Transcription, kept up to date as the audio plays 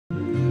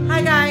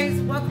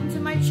welcome to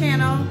my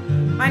channel.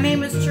 My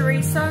name is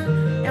Theresa,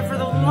 and for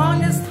the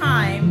longest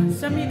time,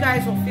 some of you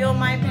guys will feel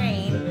my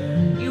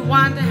pain. You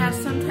want to have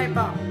some type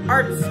of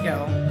art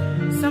skill,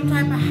 some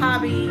type of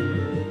hobby,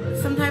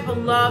 some type of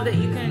love that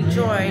you can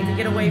enjoy to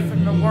get away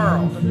from the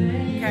world,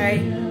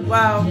 okay?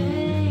 Well,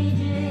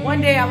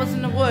 one day I was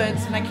in the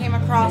woods and I came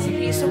across a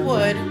piece of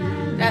wood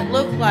that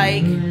looked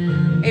like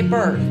a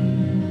bird.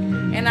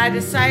 And I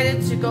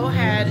decided to go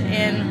ahead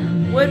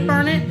and wood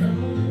burn it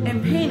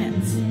and paint it.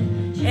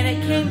 And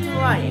it came to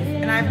life,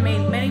 and I've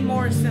made many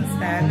more since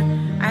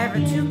then. I have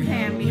a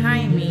toucan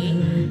behind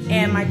me,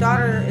 and my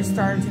daughter is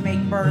starting to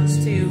make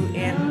birds too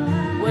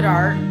in wood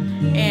art.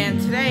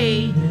 And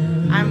today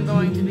I'm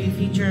going to be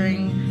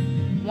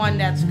featuring one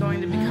that's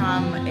going to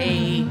become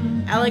a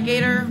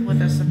alligator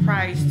with a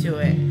surprise to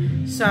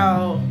it.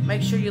 So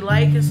make sure you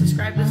like and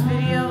subscribe this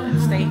video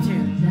and stay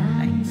tuned.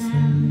 Thanks.